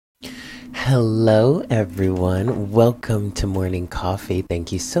Hello, everyone. Welcome to Morning Coffee.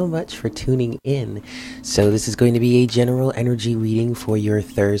 Thank you so much for tuning in. So, this is going to be a general energy reading for your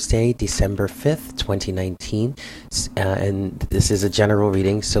Thursday, December 5th, 2019. And this is a general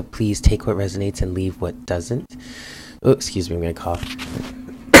reading, so please take what resonates and leave what doesn't. Oh, excuse me, I'm going to cough.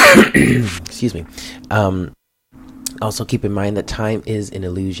 Excuse me. Also, keep in mind that time is an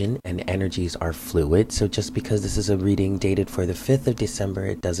illusion and energies are fluid. So just because this is a reading dated for the 5th of December,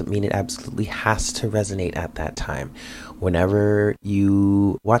 it doesn't mean it absolutely has to resonate at that time. Whenever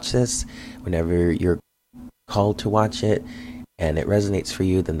you watch this, whenever you're called to watch it, and it resonates for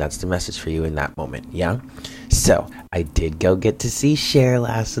you, then that's the message for you in that moment, yeah? So, I did go get to see Cher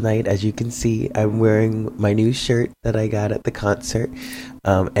last night. As you can see, I'm wearing my new shirt that I got at the concert.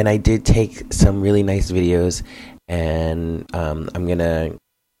 And I did take some really nice videos, and I'm gonna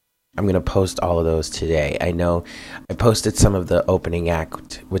post all of those today. I know I posted some of the opening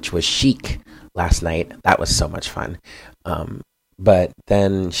act, which was Chic, last night. That was so much fun. But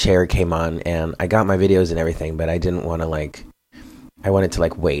then Cher came on, and I got my videos and everything, but I didn't want to I wanted to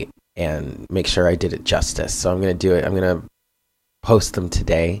wait and make sure I did it justice. So I'm gonna do it. I'm gonna post them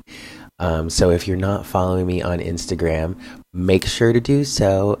today. So if you're not following me on Instagram, make sure to do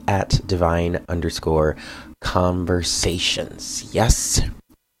so at divine_conversations. Yes.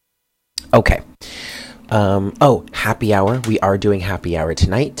 Okay. Happy hour. We are doing happy hour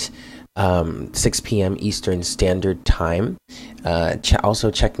tonight. 6 p.m. Eastern Standard Time.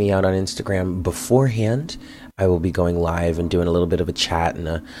 Also check me out on Instagram beforehand. I will be going live and doing a little bit of a chat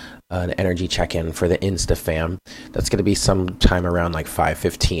and an energy check-in for the Insta fam. That's going to be sometime around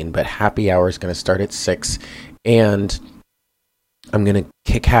 5:15, but happy hour is going to start at 6, and I'm going to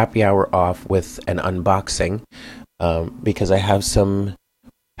kick happy hour off with an unboxing because I have some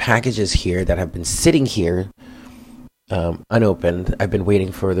packages here that have been sitting here unopened. I've been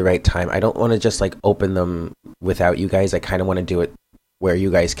waiting for the right time. I don't want to just open them without you guys. I kind of want to do it where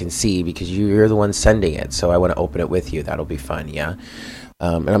you guys can see because you're the one sending it. So I want to open it with you. That'll be fun, yeah?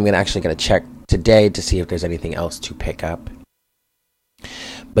 And I'm actually going to check today to see if there's anything else to pick up.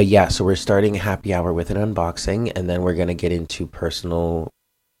 But yeah, so we're starting happy hour with an unboxing, and then we're going to get into personal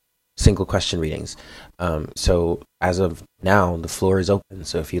single question readings. So as of now, the floor is open.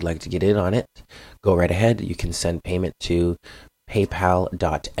 So if you'd like to get in on it, go right ahead. You can send payment to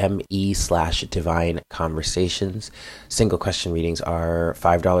paypal.me/divine conversations. Single question readings are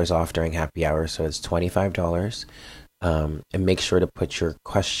 $5 off during happy hour, so it's $25. And make sure to put your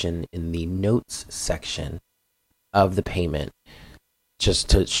question in the notes section of the payment just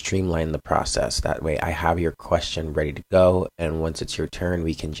to streamline the process. That way I have your question ready to go, and once it's your turn,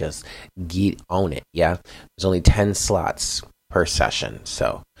 we can just get on it, yeah? There's only 10 slots per session,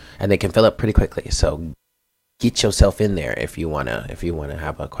 so, and they can fill up pretty quickly, so get yourself in there if you wanna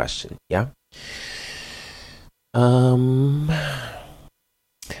have a question, yeah?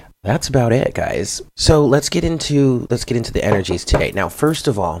 That's about it, guys. So let's get into the energies today. Now, first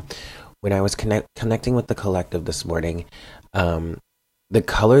of all, when I was connecting with the collective this morning, the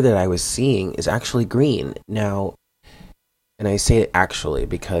color that I was seeing is actually green. Now, and I say it actually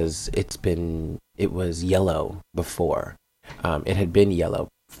because it was yellow before. It had been yellow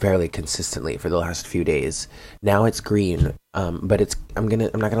fairly consistently for the last few days. Now it's green, but I'm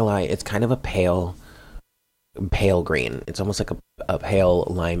not gonna lie, it's kind of a pale green. It's almost like a pale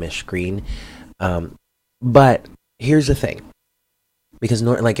limeish green. But here's the thing. Because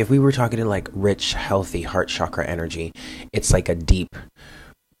if we were talking in rich, healthy heart chakra energy, it's like a deep,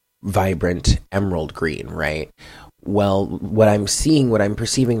 vibrant emerald green, right? Well, what I'm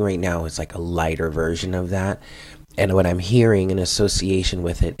perceiving right now is a lighter version of that. And what I'm hearing in association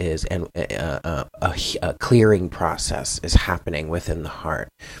with it is a clearing process is happening within the heart,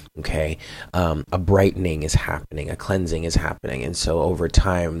 okay? A brightening is happening, a cleansing is happening. And so over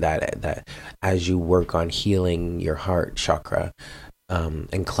time, that as you work on healing your heart chakra,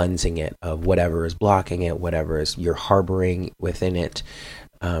 and cleansing it of whatever is blocking it, whatever is you're harboring within it,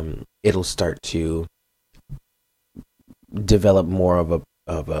 it'll start to develop more of a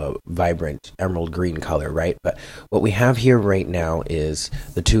vibrant emerald green color, right? But what we have here right now is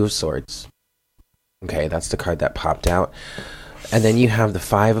the Two of Swords. Okay, that's the card that popped out. And then you have the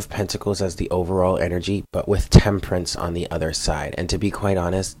Five of Pentacles as the overall energy, but with Temperance on the other side. And to be quite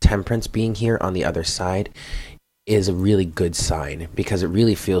honest, Temperance being here on the other side is a really good sign, because it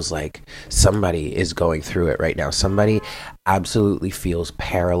really feels like somebody is going through it right now. Somebody absolutely feels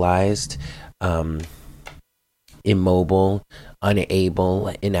paralyzed, immobile, unable,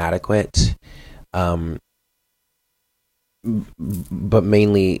 inadequate. But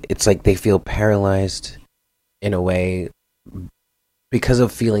mainly it's like they feel paralyzed in a way because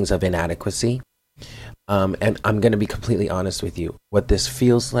of feelings of inadequacy. And I'm going to be completely honest with you. What this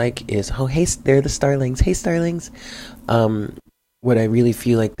feels like is, oh, hey, they're the starlings. Hey, starlings. What I really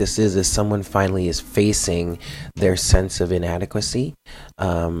feel like this is someone finally is facing their sense of inadequacy.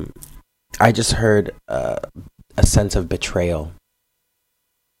 I just heard a sense of betrayal.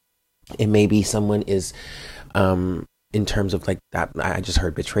 It may be someone is, in terms of like that, I just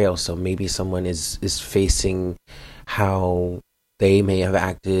heard betrayal. So maybe someone is facing how they may have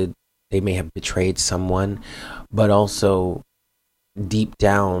acted. They may have betrayed someone, but also deep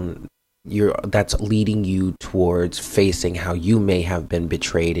down, that's leading you towards facing how you may have been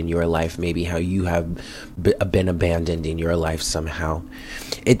betrayed in your life, maybe how you have been abandoned in your life somehow.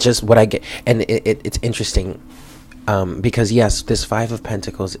 It just, what I get, and it's interesting, because yes, this Five of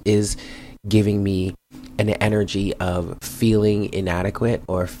Pentacles is giving me an energy of feeling inadequate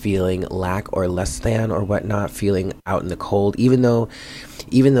or feeling lack or less than or whatnot, feeling out in the cold, even though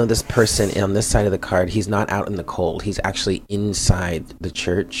this person on this side of the card, he's not out in the cold, he's actually inside the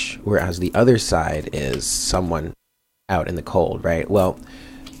church, whereas the other side is someone out in the cold, right? Well,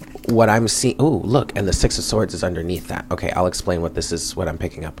 what I'm seeing, oh, look, and the Six of Swords is underneath that. Okay, I'll explain what this is, what I'm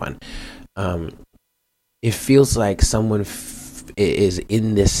picking up on. It feels like someone is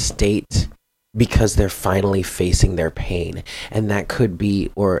in this state because they're finally facing their pain, and that could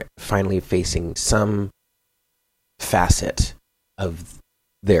be, or finally facing some facet of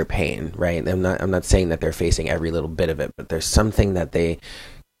their pain, right? I'm not saying that they're facing every little bit of it, but there's something that they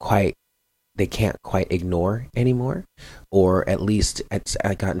can't quite ignore anymore, or at least it's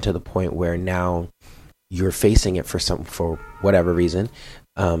gotten to the point where now you're facing it for whatever reason,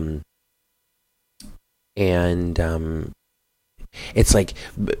 and it's like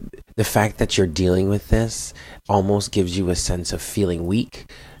the fact that you're dealing with this almost gives you a sense of feeling weak,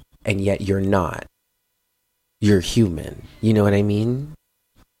 and yet you're not. You're human. You know what I mean?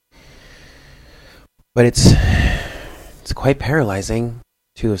 But it's quite paralyzing.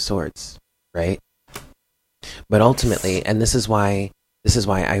 Two of Swords, right? But ultimately, and this is why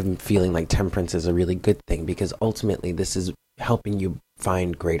I'm feeling like temperance is a really good thing, because ultimately this is helping you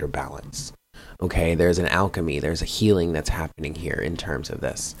find greater balance. Okay, there's an alchemy, there's a healing that's happening here in terms of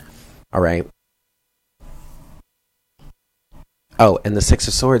this. All right. Oh, and the Six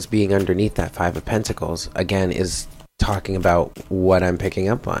of Swords being underneath that Five of Pentacles, again, is talking about what I'm picking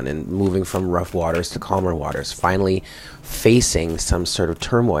up on, and moving from rough waters to calmer waters, finally facing some sort of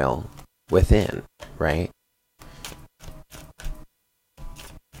turmoil within, right?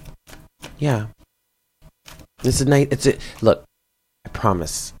 Yeah. This is nice. Look, I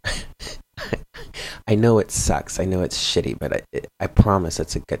promise. I know it sucks. I know it's shitty, but I promise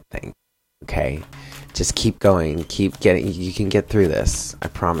it's a good thing. Okay? Just keep going. You can get through this. I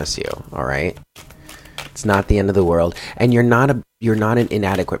promise you. All right? It's not the end of the world. And you're not an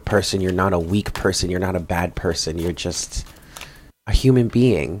inadequate person. You're not a weak person. You're not a bad person. You're just a human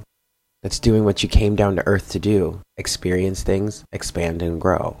being that's doing what you came down to earth to do. Experience things, expand and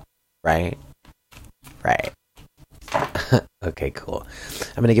grow. Right? Right. Okay, cool.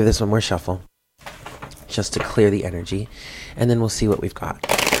 I'm going to give this one more shuffle, just to clear the energy, and then we'll see what we've got.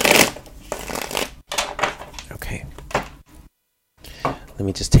 Okay. Let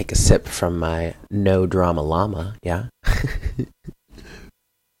me just take a sip from my no drama llama, yeah?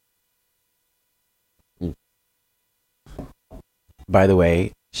 By the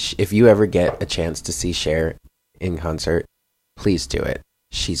way, if you ever get a chance to see Cher in concert, please do it.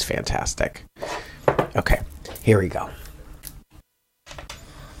 She's fantastic. Okay, here we go.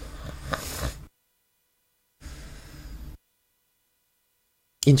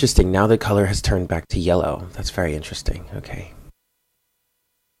 Interesting. Now the color has turned back to yellow. That's very interesting. Okay.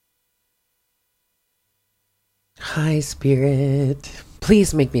 Hi, Spirit.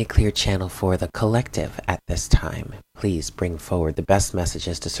 Please make me a clear channel for the collective at this time. Please bring forward the best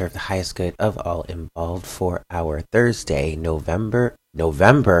messages to serve the highest good of all involved for our Thursday, November,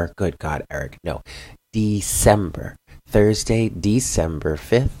 good God, Eric, no, December, Thursday, December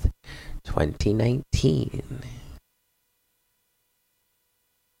 5th, 2019.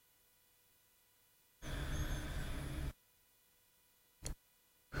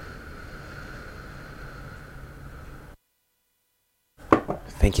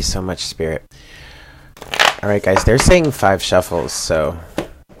 Thank you so much, Spirit. All right, guys, they're saying 5 shuffles, so...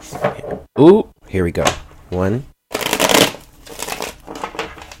 Ooh, here we go. 1.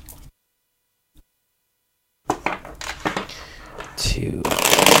 2.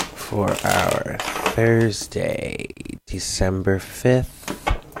 For our Thursday, December 5th,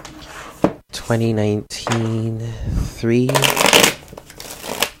 2019. 3.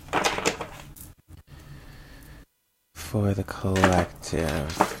 for the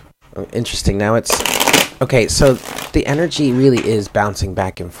collective. Oh, interesting. Now it's okay. So the energy really is bouncing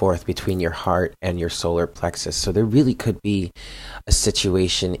back and forth between your heart and your solar plexus. So there really could be a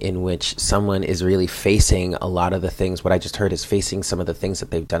situation in which someone is really facing a lot of the things. What I just heard is facing some of the things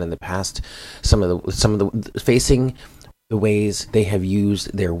that they've done in the past. Some of the facing the ways they have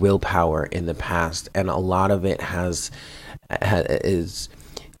used their willpower in the past, and a lot of it is.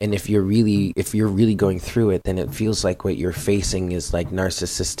 And if you're really going through it, then it feels like what you're facing is like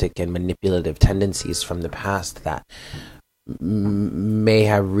narcissistic and manipulative tendencies from the past that may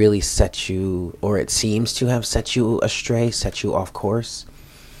have really set you, or it seems to have set you astray, set you off course.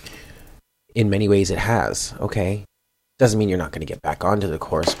 In many ways it has. Okay, doesn't mean you're not going to get back onto the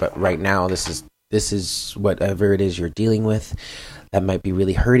course, but right now this is whatever it is you're dealing with that might be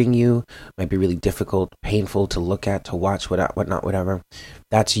really hurting you, might be really difficult, painful to look at, to watch, whatnot, whatever.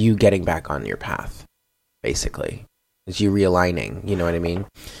 That's you getting back on your path, basically. It's you realigning, you know what I mean?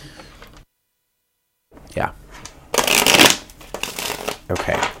 Yeah.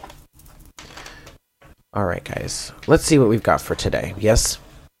 Okay. All right, guys. Let's see what we've got for today. Yes?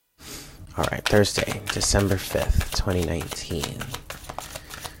 All right, Thursday, December 5th, 2019.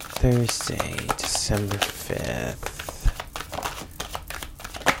 Thursday, December 5th.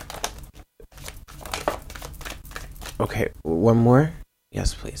 Okay, one more?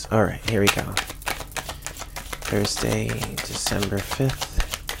 Yes, please. All right, here we go. Thursday, December 5th,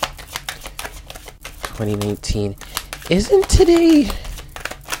 2019. Isn't today...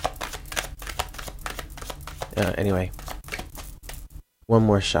 anyway. One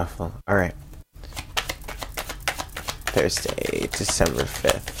more shuffle. All right. Thursday, December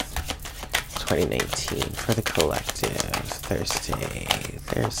 5th, 2019. For the collective. Thursday.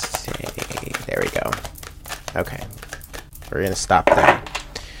 There we go. Okay. We're going to stop there.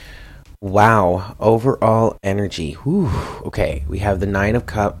 Wow. Overall energy. Whew. Okay. We have the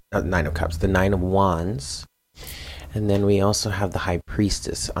the Nine of Wands. And then we also have the High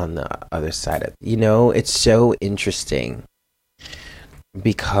Priestess on the other side of, it's so interesting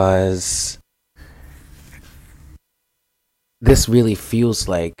because this really feels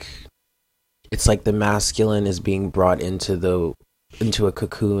like it's like the masculine is being brought into a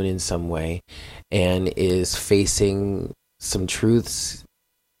cocoon in some way and is facing some truths,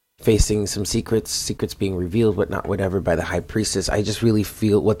 facing some secrets being revealed, whatever, by the High Priestess. I just really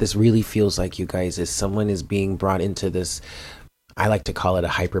feel what this really feels like, you guys, is someone is being brought into this, I like to call it a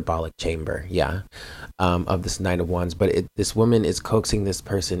hyperbolic chamber, of this Nine of Wands. But this woman is coaxing this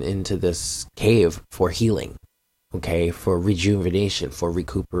person into this cave for healing, okay, for rejuvenation, for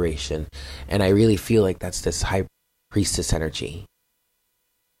recuperation. And I really feel like that's this High Priestess energy.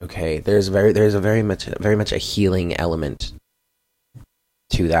 Okay, there's very much a healing element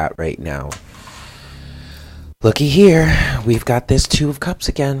to that right now. Looky here, we've got this Two of Cups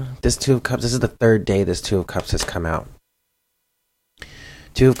again. This Two of Cups, this is the third day this Two of Cups has come out.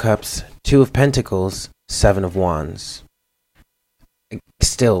 Two of Cups, Two of Pentacles, Seven of Wands.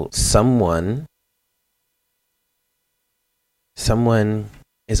 Still, someone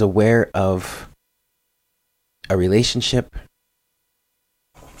is aware of a relationship.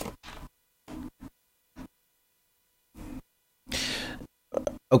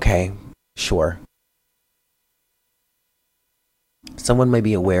 Okay, sure. Someone may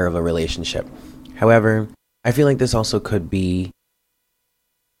be aware of a relationship. However, I feel like this also could be...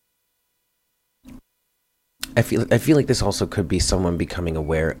 I feel like this also could be someone becoming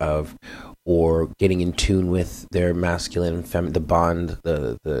aware of or getting in tune with their masculine and feminine, the bond,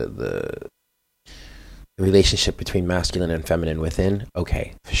 the relationship between masculine and feminine within.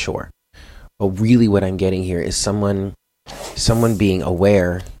 Okay, for sure. But really what I'm getting here is someone being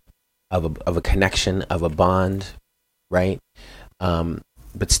aware of a connection, of a bond, right? But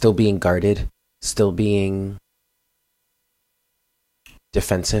still being guarded, still being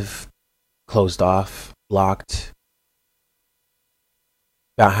defensive, closed off, blocked,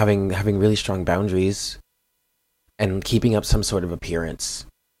 about having really strong boundaries and keeping up some sort of appearance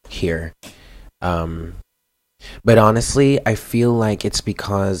here. But honestly, I feel like it's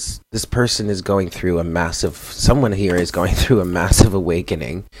because this person is going through someone here is going through a massive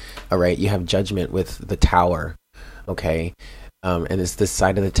awakening. All right, you have Judgment with the Tower, okay? And it's this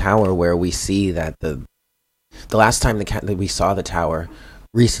side of the Tower where we see that the last time that we saw the Tower,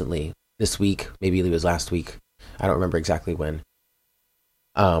 recently, this week, maybe it was last week, I don't remember exactly when.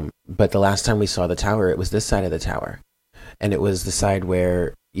 But the last time we saw the Tower, it was this side of the Tower. And it was the side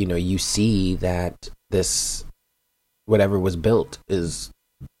where, you see that this... whatever was built is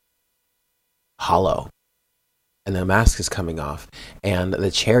hollow and the mask is coming off, and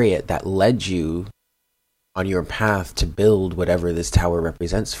the chariot that led you on your path to build whatever this tower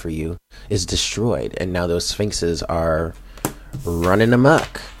represents for you is destroyed, and now those sphinxes are running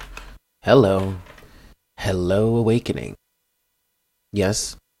amok. Hello awakening.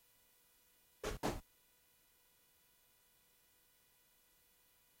 Yes.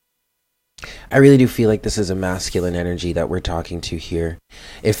 I really do feel like this is a masculine energy that we're talking to here.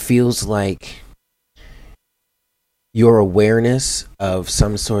 It feels like your awareness of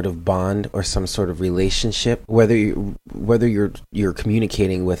some sort of bond or some sort of relationship, whether you're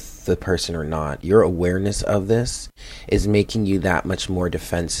communicating with the person or not, your awareness of this is making you that much more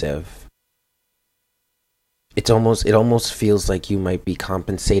defensive. It almost feels like you might be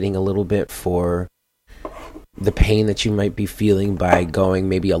compensating a little bit for the pain that you might be feeling by going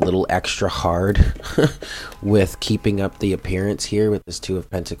maybe a little extra hard with keeping up the appearance here with this Two of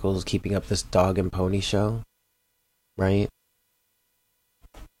Pentacles, keeping up this dog and pony show. Right?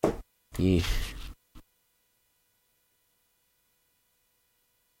 Yeah.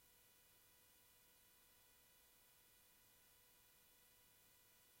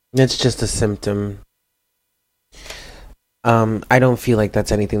 It's just a symptom. I don't feel like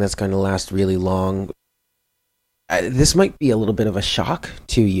that's anything that's going to last really long. This might be a little bit of a shock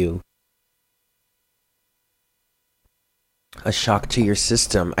to you. A shock to your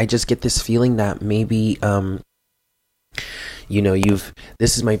system. I just get this feeling that maybe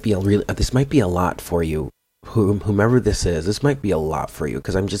this might be a lot for you. Whomever this is, this might be a lot for you,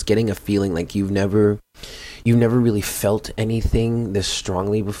 because I'm just getting a feeling like you've never really felt anything this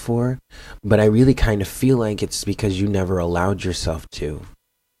strongly before, but I really kind of feel like it's because you never allowed yourself to.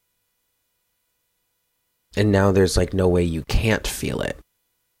 And now there's like no way you can't feel it.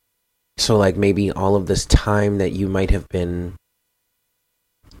 So like maybe all of this time that you might have been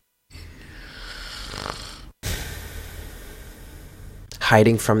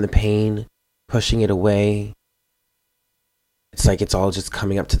hiding from the pain, pushing it away, it's like it's all just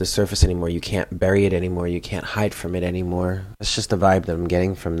coming up to the surface anymore. You can't bury it anymore. You can't hide from it anymore. That's just the vibe that I'm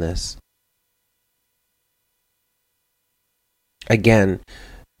getting from this. Again,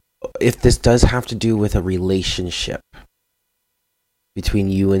 if this does have to do with a relationship between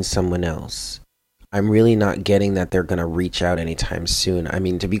you and someone else, I'm really not getting that they're going to reach out anytime soon. I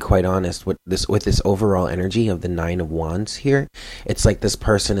mean, to be quite honest, with this overall energy of the Nine of Wands here, it's like this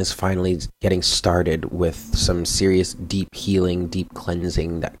person is finally getting started with some serious deep healing, deep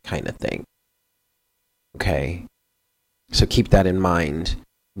cleansing, that kind of thing. Okay? So keep that in mind.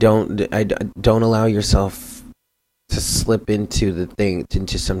 Don't allow yourself to slip into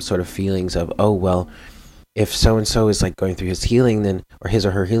some sort of feelings of, oh, well, if so-and-so is like going through his healing, then, or his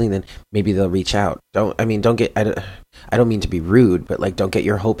or her healing, then maybe they'll reach out. I don't mean to be rude, but like, don't get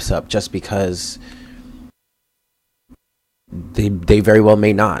your hopes up just because they very well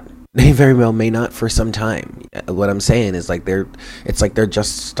may not. They very well may not for some time. What I'm saying is like they're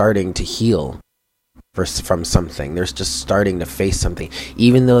just starting to heal from something. They're just starting to face something.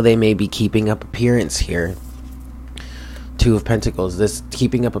 Even though they may be keeping up appearance here, Two of Pentacles, this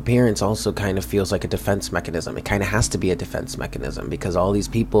keeping up appearance also kind of feels like a defense mechanism. It kind of has to be a defense mechanism, because all these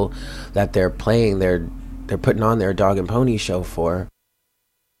people that they're playing, they're putting on their dog and pony show for,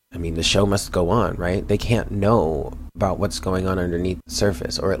 I mean, the show must go on, right? They can't know about what's going on underneath the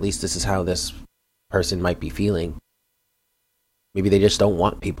surface, or at least this is how this person might be feeling. Maybe they just don't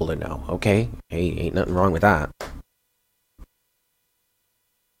want people to know, okay? Hey, ain't nothing wrong with that.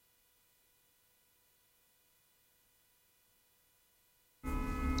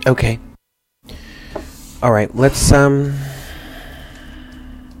 Okay. All right, let's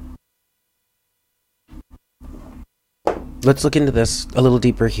look into this a little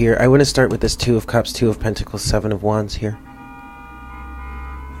deeper here. I want to start with this Two of Cups, Two of Pentacles, Seven of Wands here.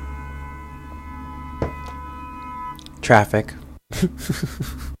 Traffic.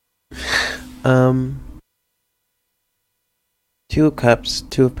 Two of Cups,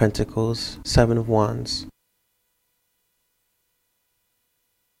 Two of Pentacles, Seven of Wands.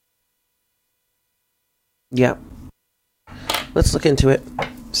 Yeah. Let's look into it.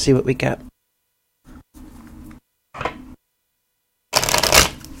 See what we get.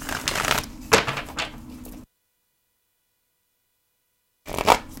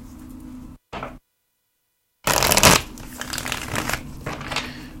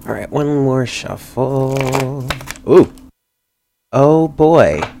 All right, one more shuffle. Ooh. Oh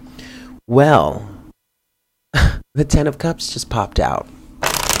boy. Well, the Ten of Cups just popped out.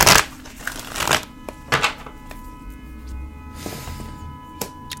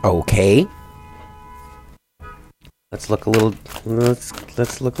 Okay. Let's look a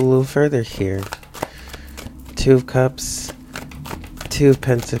little further here. Two of Cups, Two of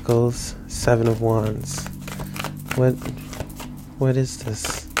Pentacles, Seven of Wands. What what is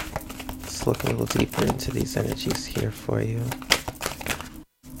this? Let's look a little deeper into these energies here for you.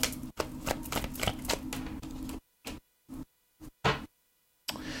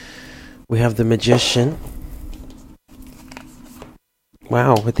 We have the Magician.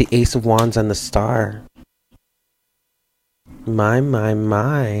 Wow, with the Ace of Wands and the Star. My.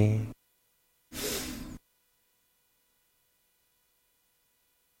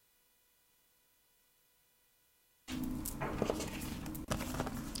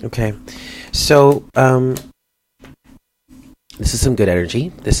 Okay, so this is some good energy.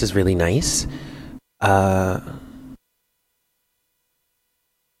 This is really nice.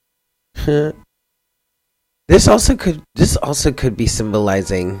 This also could be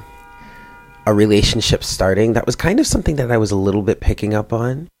symbolizing a relationship starting. That was kind of something that I was a little bit picking up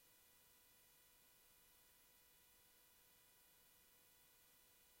on.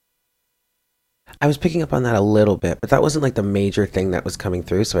 I was picking up on that a little bit, but that wasn't like the major thing that was coming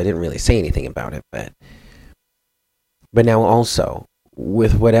through, so I didn't really say anything about it. But now also,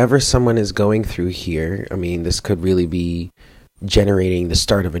 with whatever someone is going through here, I mean, this could really be generating the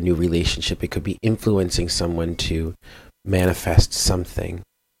start of a new relationship. It could be influencing someone to manifest something.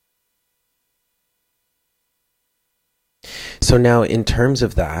 So now in terms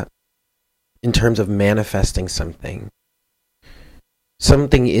of that, in terms of manifesting something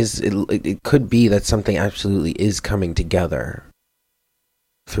is, it could be that something absolutely is coming together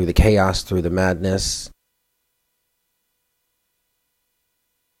through the chaos, through the madness.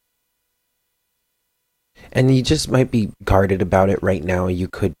 And you just might be guarded about it right now. You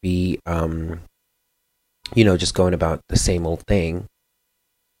could be, just going about the same old thing.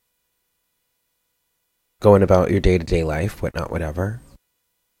 Going about your day-to-day life, whatnot, whatever.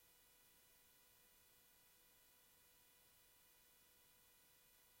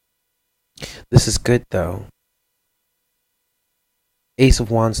 This is good, though. Ace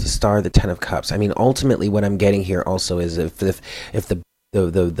of Wands, the Star, the Ten of Cups. I mean, ultimately, what I'm getting here also is if the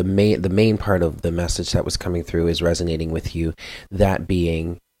main part of the message that was coming through is resonating with you, that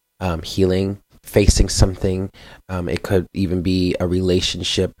being healing, facing something. It could even be a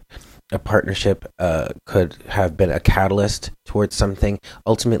relationship, a partnership, could have been a catalyst towards something.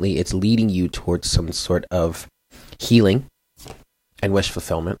 Ultimately, it's leading you towards some sort of healing and wish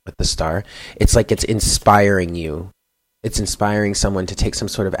fulfillment with the Star. It's like it's inspiring you. It's inspiring someone to take some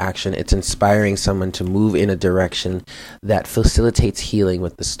sort of action. It's inspiring someone to move in a direction that facilitates healing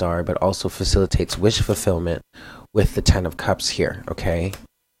with the Star, but also facilitates wish fulfillment with the Ten of Cups here, okay?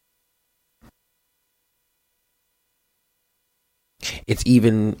 It's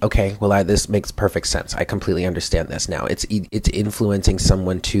even, okay, well, this makes perfect sense. I completely understand this now. It's influencing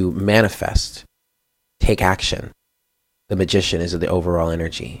someone to manifest, take action. The Magician is the overall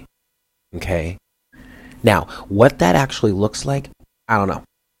energy, okay? Now, what that actually looks like, I don't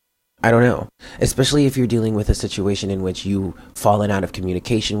know. Especially if you're dealing with a situation in which you've fallen out of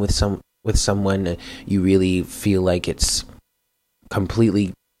communication with someone, you really feel like it's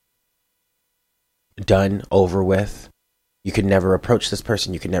completely done, over with. You could never approach this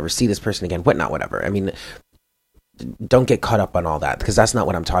person, you could never see this person again, whatnot, whatever. I mean, don't get caught up on all that, because that's not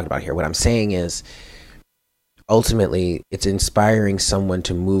what I'm talking about here. What I'm saying is, ultimately, it's inspiring someone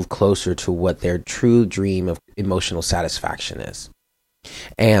to move closer to what their true dream of emotional satisfaction is.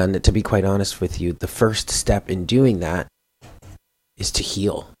 And to be quite honest with you, the first step in doing that is to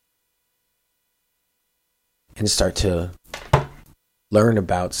heal and start to learn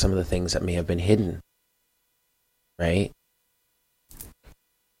about some of the things that may have been hidden, right?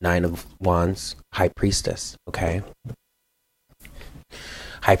 Nine of Wands, High Priestess, okay?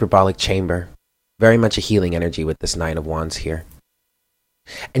 Hyperbolic Chamber. Very much a healing energy with this Nine of Wands here.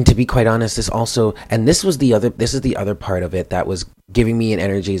 And to be quite honest, this is the other part of it that was giving me an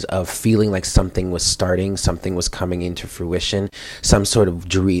energies of feeling like something was starting, something was coming into fruition, some sort of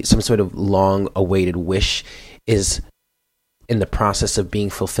dream, some sort of long awaited wish is in the process of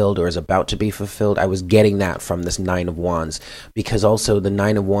being fulfilled or is about to be fulfilled. I was getting that from this Nine of Wands, because also the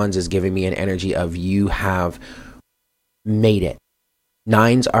Nine of Wands is giving me an energy of you have made it.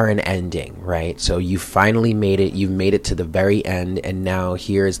 Nines are an ending, right? So you finally made it. You've made it to the very end. And now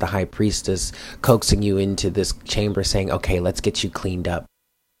here is the High Priestess coaxing you into this chamber saying, okay, let's get you cleaned up.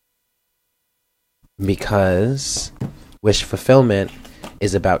 Because wish fulfillment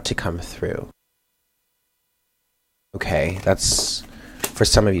is about to come through. Okay, that's for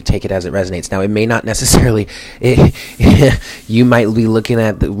some of you, take it as it resonates. Now, it may not necessarily, you might be looking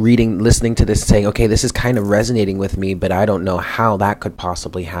at the reading, listening to this saying, okay, this is kind of resonating with me, but I don't know how that could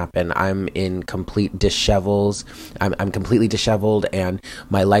possibly happen. I'm in complete dishevels. I'm completely disheveled and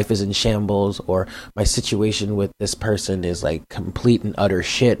my life is in shambles, or my situation with this person is like complete and utter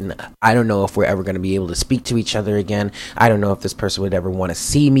shit. And I don't know if we're ever going to be able to speak to each other again. I don't know if this person would ever want to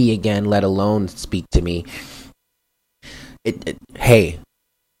see me again, let alone speak to me. Hey,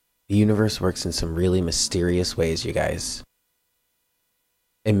 the universe works in some really mysterious ways, you guys.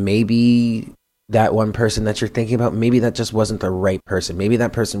 And maybe that one person that you're thinking about, maybe that just wasn't the right person. Maybe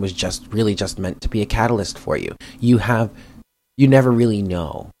that person was just really just meant to be a catalyst for you. You never really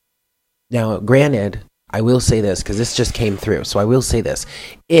know. Now, granted, I will say this because this just came through. So I will say this.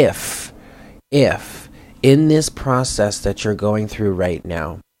 If in this process that you're going through right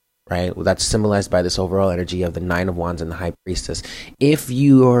now, right, well, that's symbolized by this overall energy of the Nine of Wands and the High Priestess. If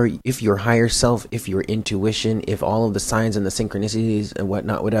your higher self, if your intuition, if all of the signs and the synchronicities and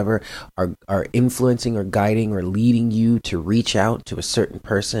whatnot, whatever, are influencing or guiding or leading you to reach out to a certain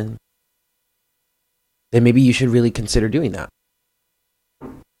person, then maybe you should really consider doing that.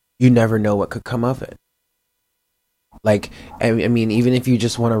 You never know what could come of it. Like, I mean, even if you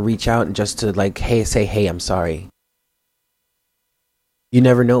just want to reach out and just to like, say, hey, I'm sorry. You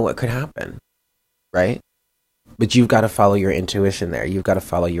never know what could happen, right? But you've got to follow your intuition there. You've got to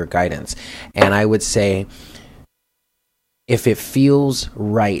follow your guidance. And I would say, if it feels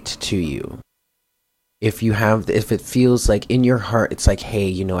right to you, if it feels like in your heart, it's like, hey,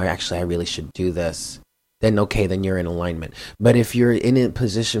 I really should do this, then okay, then you're in alignment. But if you're in a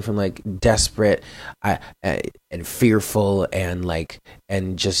position from like desperate and fearful and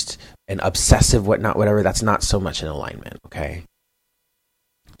obsessive, whatever, that's not so much in alignment, okay?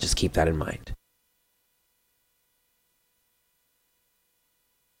 Just keep that in mind.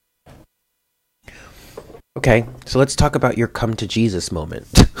 Okay, so let's talk about your come to Jesus moment.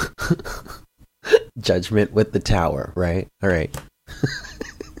 Judgment with the Tower, right? All right.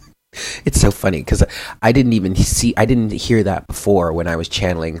 It's so funny because I didn't hear that before when I was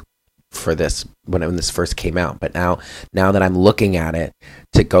channeling for this, when this first came out. But now that I'm looking at it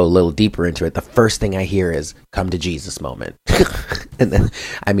to go a little deeper into it, the first thing I hear is come to Jesus moment. And then,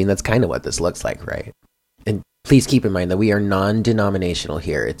 I mean, that's kind of what this looks like, right? And please keep in mind that we are non-denominational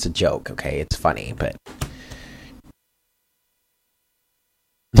here. It's a joke, okay? It's funny, but...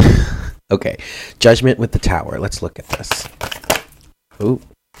 Okay, Judgment with the Tower. Let's look at this. Ooh.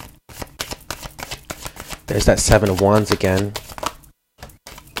 There's that Seven of Wands again.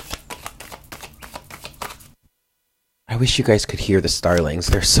 I wish you guys could hear the starlings.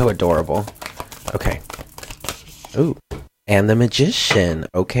 They're so adorable. Okay. Ooh. And the Magician.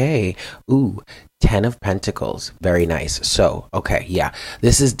 Okay. Ooh. 10 of Pentacles. Very nice. So, okay, yeah.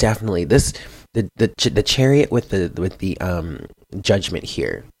 This is definitely the Chariot with the Judgment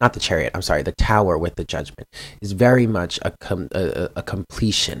here. Not the Chariot, I'm sorry, the Tower with the Judgment is very much a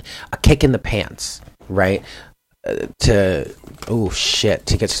completion, a kick in the pants, right? To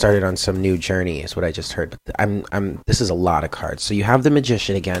get started on some new journey is what I just heard. But this is a lot of cards. So you have the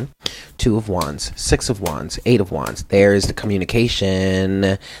Magician again, 2 of Wands, 6 of Wands, 8 of Wands. There's the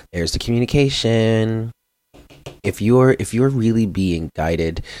communication. If you're really being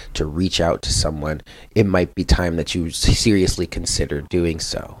guided to reach out to someone, it might be time that you seriously consider doing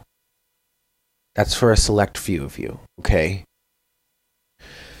so. That's for a select few of you, okay?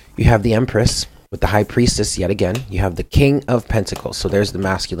 You have the Empress with the High Priestess yet again. You have the King of Pentacles. So there's the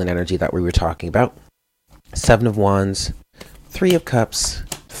masculine energy that we were talking about. 7 of Wands, 3 of Cups,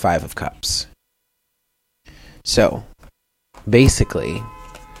 5 of Cups. So, basically,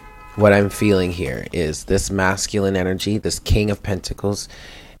 what I'm feeling here is this masculine energy, this King of Pentacles,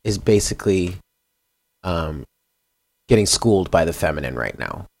 is basically getting schooled by the feminine right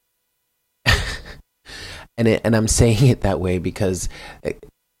now. And I'm saying it that way because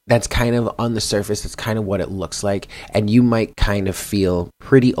that's kind of on the surface, that's kind of what it looks like. And you might kind of feel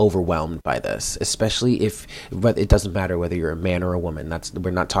pretty overwhelmed by this, especially but it doesn't matter whether you're a man or a woman. We're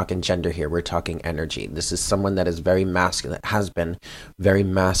not talking gender here. We're talking energy. This is someone that is very masculine, has been very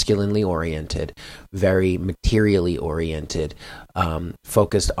masculinely oriented, very materially oriented,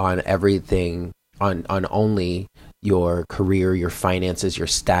 focused on everything, on only your career, your finances, your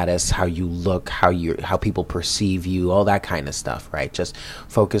status, how you look, how people perceive you, all that kind of stuff, right? Just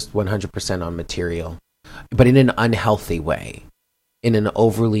focused 100% on material, but in an unhealthy way, in an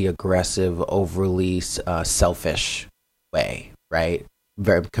overly aggressive, overly selfish way, right?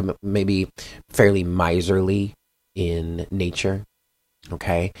 Maybe fairly miserly in nature,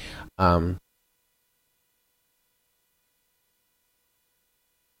 okay?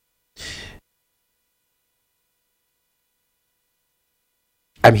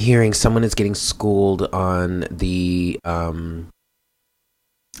 I'm hearing someone is getting schooled on the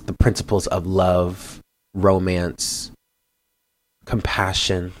principles of love, romance,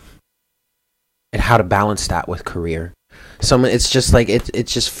 compassion, and how to balance that with career. It's just like it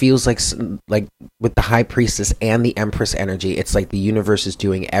just feels like with the High Priestess and the Empress energy, it's like the universe is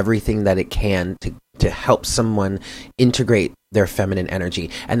doing everything that it can to help someone integrate their feminine energy.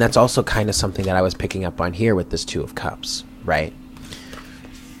 And that's also kind of something that I was picking up on here with this Two of Cups, right?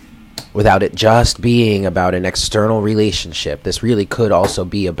 Without it just being about an external relationship, this really could also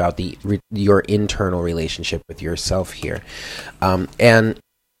be about your internal relationship with yourself here. And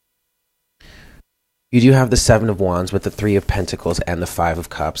you do have the Seven of Wands with the Three of Pentacles and the Five of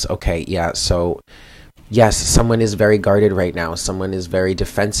Cups. Okay, yeah, so yes, someone is very guarded right now. Someone is very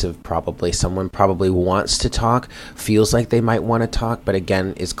defensive probably. Someone probably wants to talk, feels like they might want to talk, but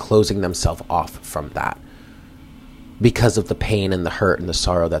again, is closing themselves off from that because of the pain and the hurt and the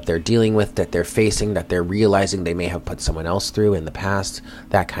sorrow that they're dealing with, that they're facing, that they're realizing they may have put someone else through in the past,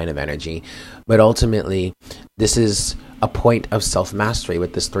 that kind of energy. But ultimately, this is a point of self-mastery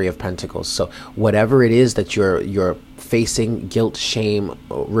with this Three of Pentacles. So whatever it is that you're facing, guilt, shame,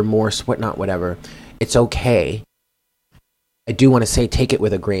 remorse, whatnot, whatever, it's okay. I do want to say take it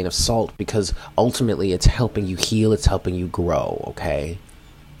with a grain of salt, because ultimately it's helping you heal, it's helping you grow, okay?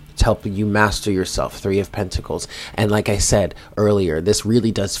 It's helping you master yourself, Three of Pentacles. And like I said earlier, this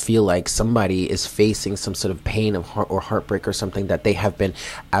really does feel like somebody is facing some sort of pain or heartbreak or something that they have been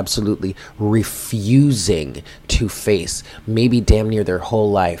absolutely refusing to face, maybe damn near their whole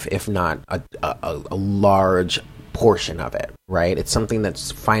life, if not a large portion of it, right? It's something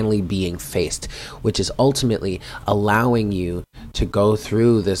that's finally being faced, which is ultimately allowing you to go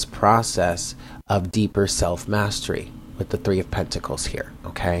through this process of deeper self-mastery with the Three of Pentacles here,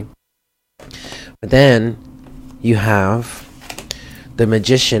 okay? But then you have the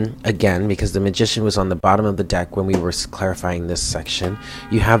Magician again, because the Magician was on the bottom of the deck when we were clarifying this section.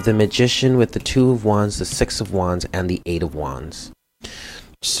 You have the Magician with the Two of Wands, the Six of Wands, and the Eight of Wands.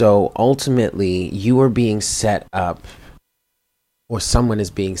 So ultimately, you are being set up, or someone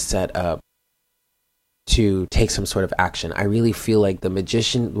is being set up to take some sort of action. I really feel like the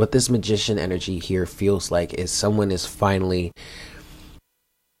Magician, what this Magician energy here feels like is someone is finally,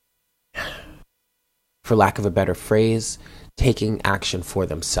 for lack of a better phrase, taking action for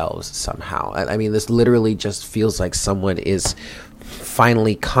themselves somehow. I mean, this literally just feels like someone is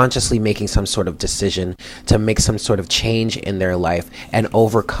finally consciously making some sort of decision to make some sort of change in their life and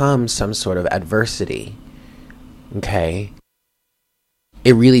overcome some sort of adversity. Okay?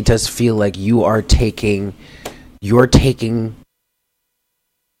 It really does feel like you're taking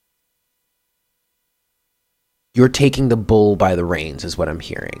the bull by the reins, is what I'm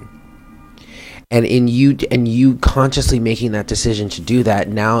hearing. And in you consciously making that decision to do that,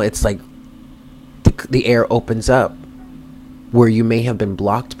 now it's like the air opens up. Where you may have been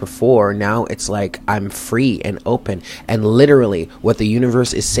blocked before, now it's like I'm free and open. And literally what the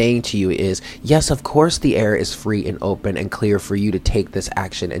universe is saying to you is, yes, of course the air is free and open and clear for you to take this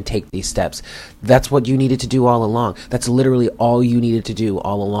action and take these steps. That's what you needed to do all along. That's literally all you needed to do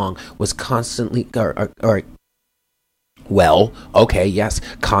all along, was constantly, well, okay, yes,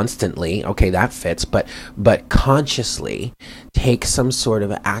 constantly, okay, that fits, but consciously take some sort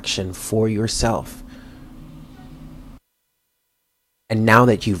of action for yourself. And now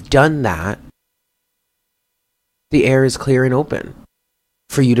that you've done that, the air is clear and open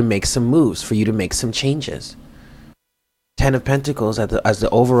for you to make some moves, for you to make some changes. Ten of Pentacles as the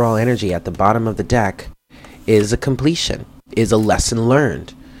overall energy at the bottom of the deck is a completion, is a lesson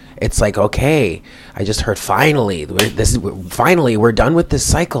learned. It's like, okay, I just heard finally we're done with this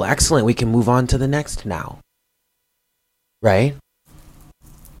cycle. Excellent. We can move on to the next now. Right?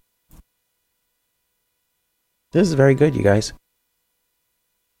 This is very good, you guys.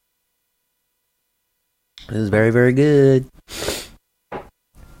 This is very, very good.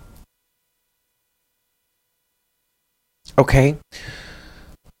 Okay.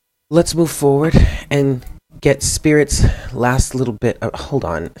 Let's move forward and get Spirit's last little bit. Hold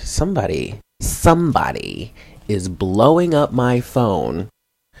on. Somebody is blowing up my phone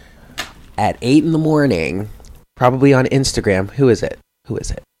at 8 in the morning, probably on Instagram. Who is it?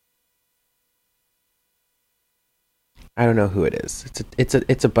 I don't know who it is.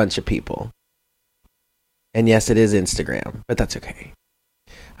 It's a bunch of people. And yes, it is Instagram, but that's okay.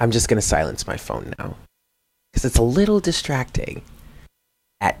 I'm just going to silence my phone now, because it's a little distracting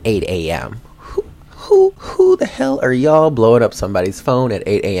at 8 a.m. Who the hell are y'all blowing up somebody's phone at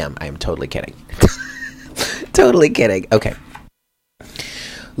 8 a.m.? I am totally kidding. Totally kidding. Okay.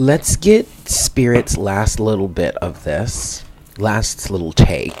 Let's get Spirit's last little bit of this. last little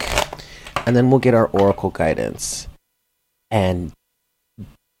take, and then we'll get our oracle guidance. And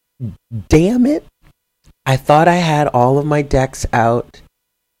damn it, I thought I had all of my decks out.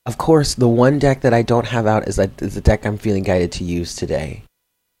 Of course, the one deck that I don't have out is the deck I'm feeling guided to use today.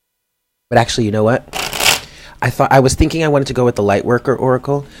 But actually, you know what? I was thinking I wanted to go with the Lightworker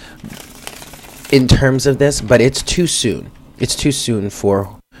Oracle in terms of this, but it's too soon. It's too soon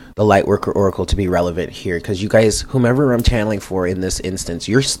for the Lightworker Oracle to be relevant here, because you guys, whomever I'm channeling for in this instance,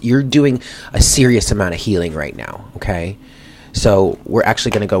 you're doing a serious amount of healing right now, okay? So we're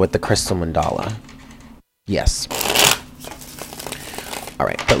actually going to go with the Crystal Mandala. Yes. All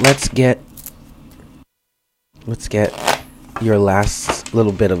right, but let's get your last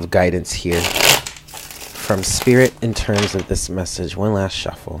little bit of guidance here from Spirit in terms of this message. One last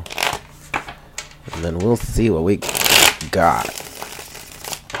shuffle, and then we'll see what we got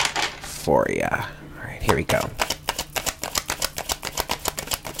for you. All right, here we go.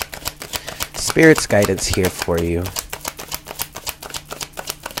 Spirit's guidance here for you.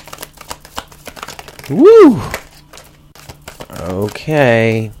 Woo!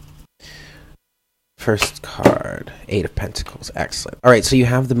 Okay. First card, 8 of Pentacles. Excellent. All right, so you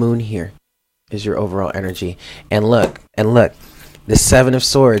have the moon here is your overall energy. And look, the 7 of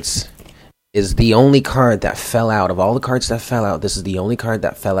Swords is the only card that fell out. Of all the cards that fell out, this is the only card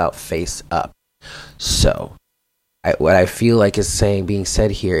that fell out face up. So, what I feel like is being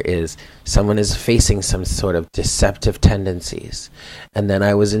said here is someone is facing some sort of deceptive tendencies. And then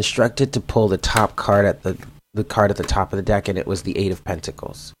I was instructed to pull the top card at the card at the top of the deck, and it was the 8 of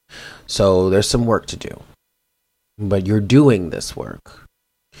Pentacles. So there's some work to do, but you're doing this work.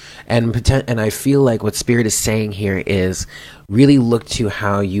 And I feel like what Spirit is saying here is really look to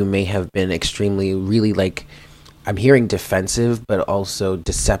how you may have been extremely, really, like, I'm hearing defensive, but also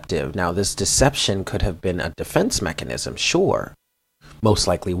deceptive. Now, this deception could have been a defense mechanism, sure. Most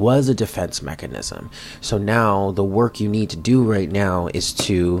likely was a defense mechanism. So now the work you need to do right now is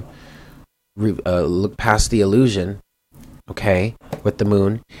to look past the illusion, okay, with the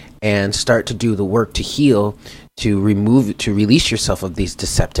moon, and start to do the work to heal, to release yourself of these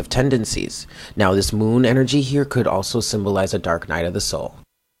deceptive tendencies. Now, this moon energy here could also symbolize a dark night of the soul.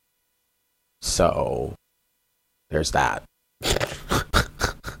 So there's that.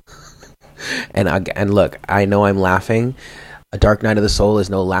 and look, I know I'm laughing. A dark night of the soul is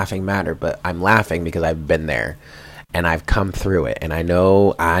no laughing matter, but I'm laughing because I've been there and I've come through it, and I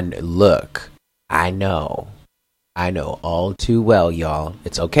know all too well, y'all.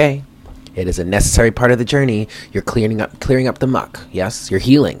 It's okay. It is a necessary part of the journey. You're clearing up the muck. Yes, you're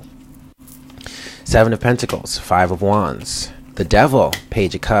healing. 7 of Pentacles, 5 of Wands, the Devil,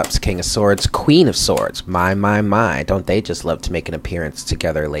 Page of Cups, King of Swords, Queen of Swords. My. Don't they just love to make an appearance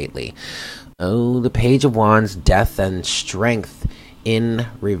together lately? Oh, the Page of Wands, Death and Strength in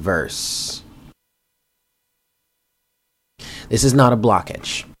reverse. This is not a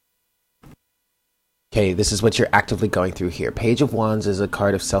blockage. Okay, this is what you're actively going through here. Page of Wands is a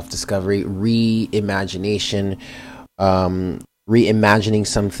card of self-discovery, reimagination, reimagining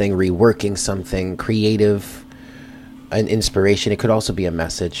something, reworking something, creative, an inspiration. It could also be a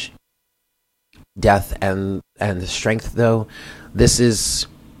message. Death and the Strength, though, this is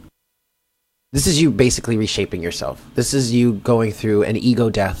you basically reshaping yourself. This is you going through an ego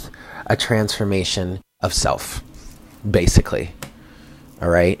death, a transformation of self, basically. All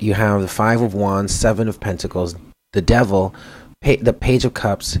right, you have the 5 of Wands, 7 of Pentacles, the Devil, the Page of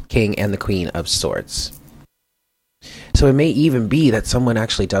Cups, King, and the Queen of Swords. So it may even be that someone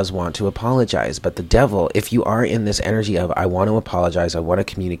actually does want to apologize, but the Devil, if you are in this energy of, I want to apologize, I want to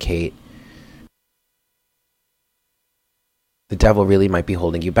communicate, the Devil really might be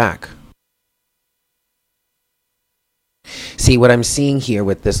holding you back. See, what I'm seeing here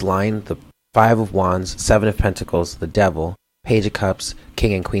with this line, the 5 of Wands, 7 of Pentacles, the Devil, Page of Cups,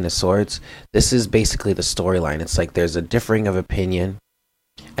 King and Queen of Swords, this is basically the storyline. It's like there's a differing of opinion,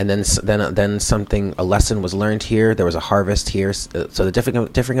 and then something, a lesson was learned here. There was a harvest here. So the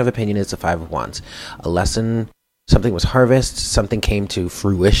differing of opinion is the 5 of Wands. A lesson, something was harvested, something came to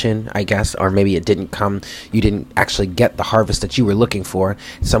fruition, I guess, or maybe it didn't come. You didn't actually get the harvest that you were looking for.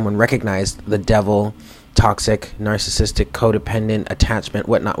 Someone recognized the Devil, toxic, narcissistic, codependent, attachment,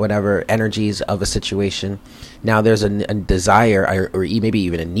 whatnot, whatever energies of a situation. Now there's a desire, or maybe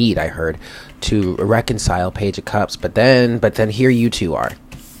even a need, I heard, to reconcile, Page of Cups. But then here you two are,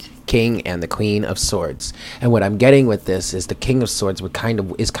 King and the Queen of Swords. And what I'm getting with this is the King of Swords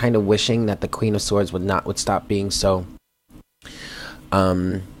is kind of wishing that the Queen of Swords would stop being so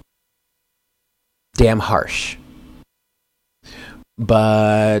damn harsh.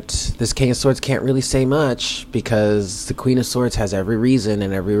 But this King of Swords can't really say much because the Queen of Swords has every reason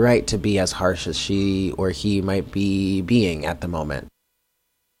and every right to be as harsh as she or he might be being at the moment.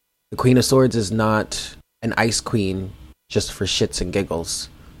 The Queen of Swords is not an ice queen just for shits and giggles.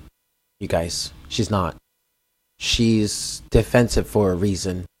 You guys, she's not. She's defensive for a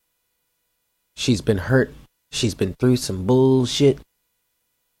reason. She's been hurt. She's been through some bullshit.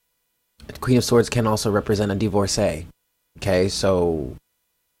 The Queen of Swords can also represent a divorcee. Okay, so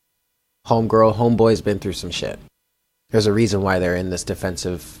homegirl, homeboy's been through some shit. There's a reason why they're in this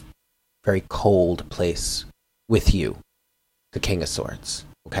defensive, very cold place with you, the King of Swords.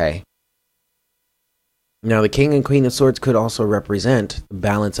 Okay? Now, the King and Queen of Swords could also represent the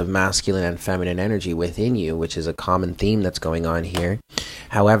balance of masculine and feminine energy within you, which is a common theme that's going on here.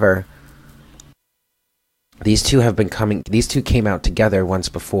 However, these two came out together once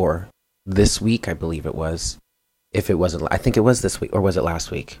before. This week, I believe it was. If it wasn't, I think it was this week, or was it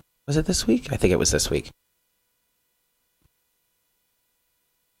last week? Was it this week? I think it was this week.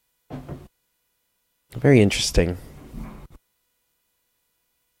 Very interesting.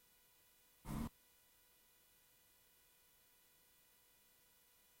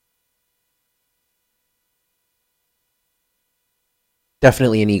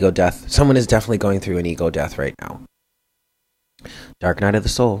 Definitely an ego death. Someone is definitely going through an ego death right now. Dark night of the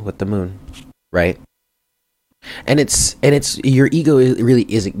soul with the moon, right? And it's your ego really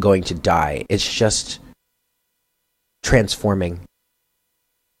isn't going to die. It's just transforming.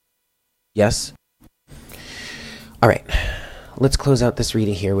 Yes? All right. Let's close out this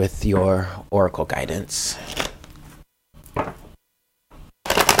reading here with your oracle guidance.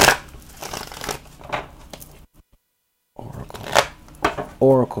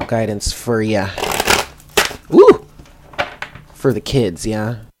 Oracle guidance for ya. Woo! For the kids,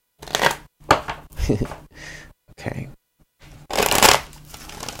 yeah? Okay.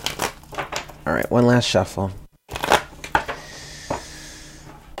 All right, one last shuffle.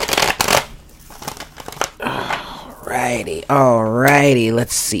 Alrighty.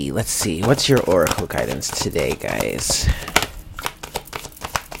 Let's see. What's your oracle guidance today, guys?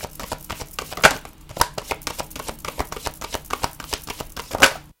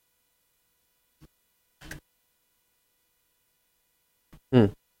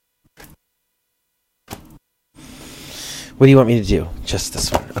 What do you want me to do? Just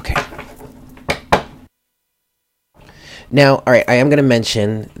this one. Okay. Now, all right, I am going to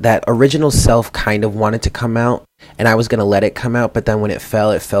mention that original self kind of wanted to come out, and I was going to let it come out, but then when it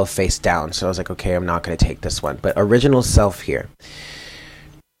fell face down. So I was like, okay, I'm not going to take this one. But original self here.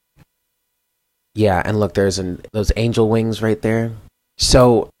 Yeah, and look, there's those angel wings right there.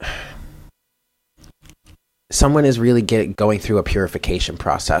 So someone is really going through a purification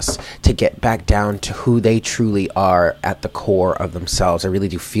process to get back down to who they truly are at the core of themselves. I really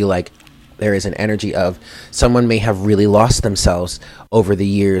do feel like there is an energy of someone may have really lost themselves over the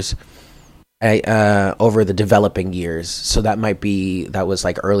years, over the developing years. So that was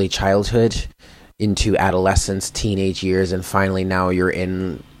like early childhood into adolescence, teenage years, and finally now you're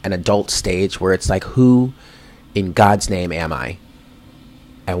in an adult stage where it's like, who in God's name am I?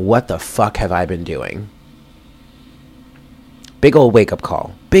 And what the fuck have I been doing? Big old wake-up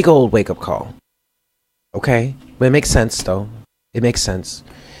call. Okay? But it makes sense, though. It makes sense.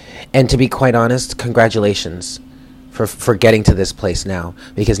 And to be quite honest, congratulations for getting to this place now.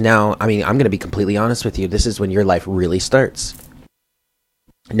 Because now, I mean, I'm going to be completely honest with you. This is when your life really starts.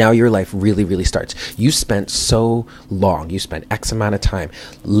 Now your life really, really starts. You spent so long. You spent X amount of time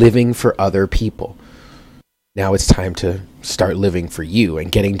living for other people. Now it's time to start living for you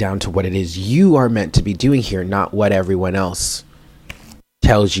and getting down to what it is you are meant to be doing here, not what everyone else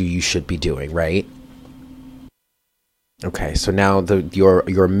tells you should be doing, right? Okay, so now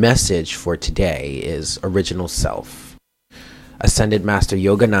your message for today is original self, Ascended Master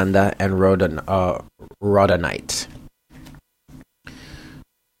Yogananda and Rhodanite.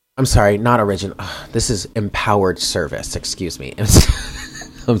 I'm sorry, not original. This is empowered service. Excuse me.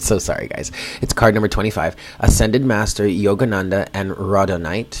 I'm so sorry, guys. It's card number 25. Ascended Master Yogananda and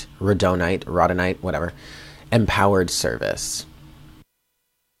Rhodanite, whatever. Empowered service.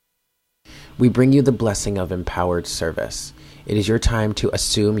 We bring you the blessing of empowered service. It is your time to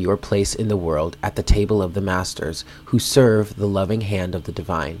assume your place in the world at the table of the masters who serve the loving hand of the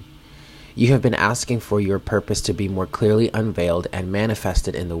divine. You have been asking for your purpose to be more clearly unveiled and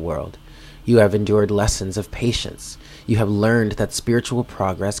manifested in the world. You have endured lessons of patience. You have learned that spiritual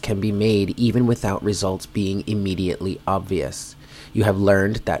progress can be made even without results being immediately obvious. You have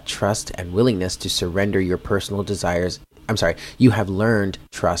learned that trust and willingness to surrender your personal desires you have learned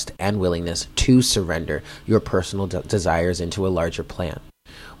trust and willingness to surrender your personal desires into a larger plan.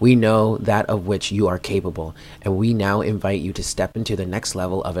 We know that of which you are capable, and we now invite you to step into the next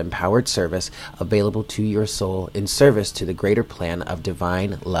level of empowered service available to your soul in service to the greater plan of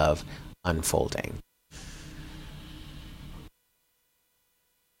divine love unfolding.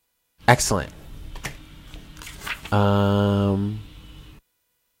 Excellent.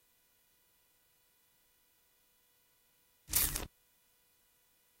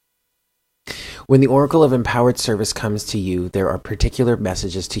 When the Oracle of Empowered Service comes to you, there are particular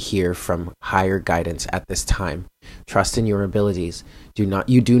messages to hear from higher guidance at this time. Trust in your abilities.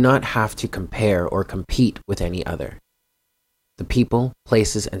 You do not have to compare or compete with any other. The people,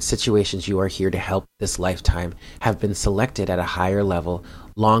 places, and situations you are here to help this lifetime have been selected at a higher level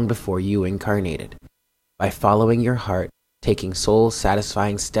long before you incarnated. By following your heart, taking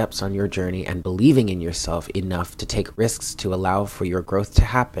soul-satisfying steps on your journey, and believing in yourself enough to take risks to allow for your growth to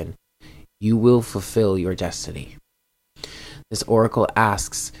happen, you will fulfill your destiny. This oracle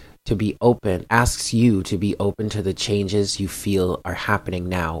asks you to be open to the changes you feel are happening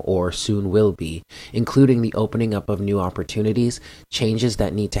now or soon will be, including the opening up of new opportunities, changes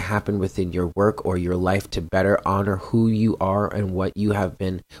that need to happen within your work or your life to better honor who you are and what you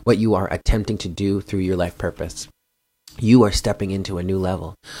are attempting to do through your life purpose. You are stepping into a new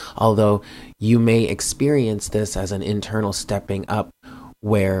level. Although you may experience this as an internal stepping up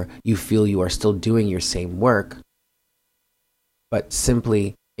where you feel you are still doing your same work, but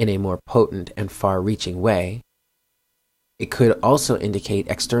simply in a more potent and far-reaching way, it could also indicate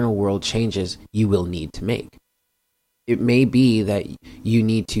external world changes you will need to make. It may be that you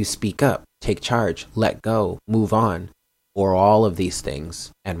need to speak up, take charge, let go, move on, or all of these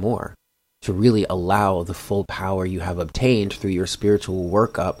things and more, to really allow the full power you have obtained through your spiritual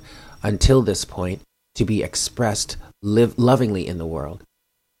workup until this point to be expressed lovingly in the world.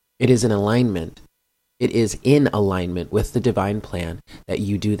 It is in alignment with the divine plan that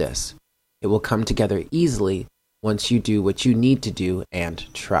you do this. It will come together easily once you do what you need to do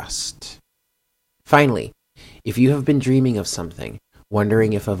and trust. Finally, if you have been dreaming of something,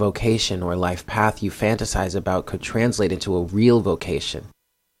 wondering if a vocation or life path you fantasize about could translate into a real vocation,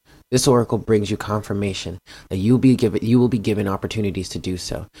 this oracle brings you confirmation that you will be given opportunities to do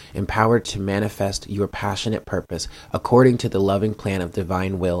so, empowered to manifest your passionate purpose according to the loving plan of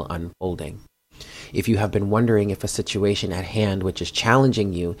divine will unfolding. If you have been wondering if a situation at hand which is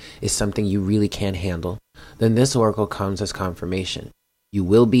challenging you is something you really can handle, then this oracle comes as confirmation. You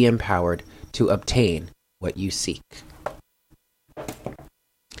will be empowered to obtain what you seek.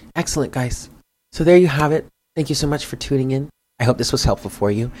 Excellent, guys. So there you have it. Thank you so much for tuning in. I hope this was helpful for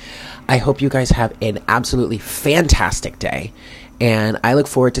you. I hope you guys have an absolutely fantastic day. And I look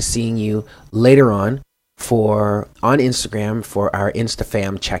forward to seeing you later on Instagram for our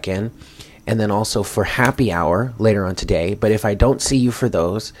InstaFam check-in. And then also for happy hour later on today. But if I don't see you for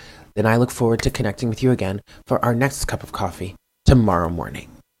those, then I look forward to connecting with you again for our next cup of coffee tomorrow morning.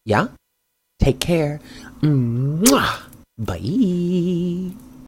 Yeah? Take care. Mwah! Bye.